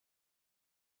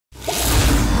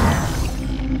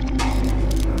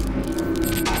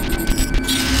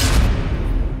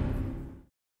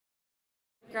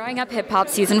Growing Up Hip Hop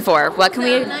Season 4, what can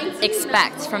we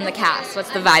expect from the cast?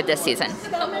 What's the vibe this season?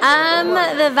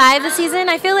 The vibe this season,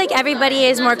 I feel like everybody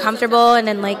is more comfortable and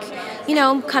then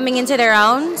coming into their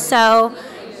own. So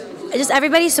just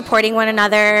everybody's supporting one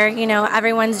another.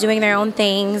 Everyone's doing their own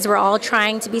things. We're all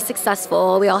trying to be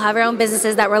successful. We all have our own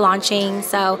businesses that we're launching.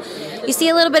 So you see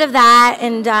a little bit of that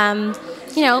and,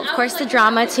 of course the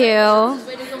drama too.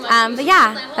 But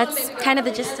yeah, that's kind of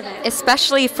the gist of it.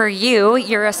 Especially for you,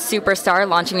 you're a superstar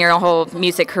launching your whole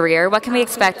music career. What can we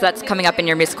expect that's coming up in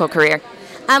your musical career?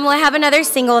 Well, I have another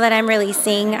single that I'm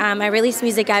releasing. I release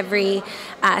music every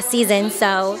season,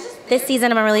 so this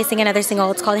season I'm releasing another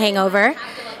single. It's called Hangover,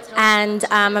 and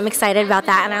I'm excited about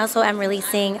that. And I also am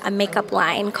releasing a makeup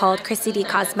line called Kristinia DeBarge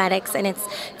Cosmetics, and it's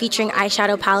featuring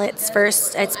eyeshadow palettes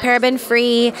first. It's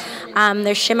paraben-free,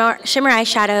 they're shimmer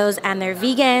eyeshadows, and they're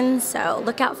vegan, so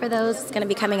look out for those. It's going to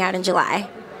be coming out in July.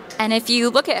 And if you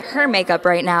look at her makeup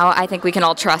right now, I think we can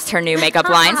all trust her new makeup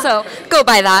line, so go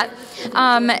by that.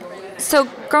 So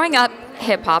growing up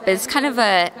hip-hop is kind of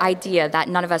an idea that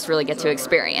none of us really get to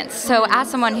experience. So as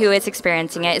someone who is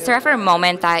experiencing it, is there ever a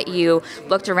moment that you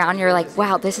looked around and you're like,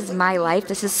 wow, this is my life,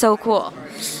 this is so cool?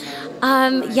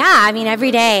 Yeah, every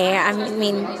day.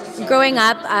 Growing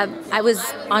up, I was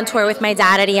on tour with my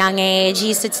dad at a young age. He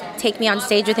used to take me on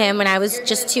stage with him when I was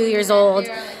just 2 years old.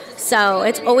 So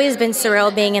it's always been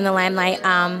surreal being in the limelight.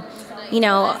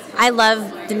 I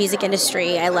love the music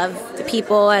industry. I love the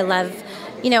people. I love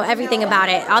everything about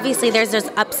it. Obviously, there's those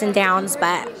ups and downs,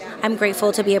 but I'm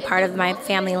grateful to be a part of my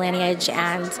family lineage.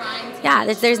 And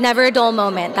yeah, there's never a dull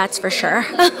moment, that's for sure. All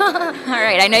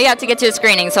right, I know you have to get to a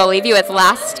screening, so I'll leave you with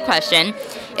last question.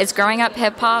 Is growing up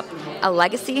hip-hop a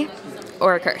legacy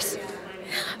or a curse?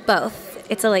 Both.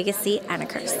 It's a legacy and a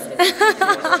curse.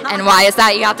 And why is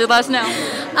that? You have to let us know.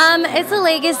 It's a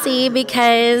legacy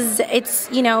because it's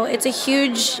a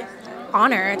huge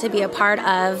honor to be a part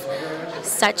of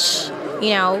such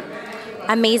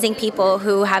amazing people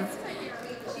who have,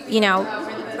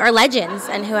 are legends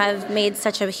and who have made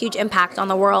such a huge impact on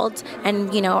the world. And,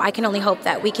 I can only hope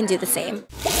that we can do the same.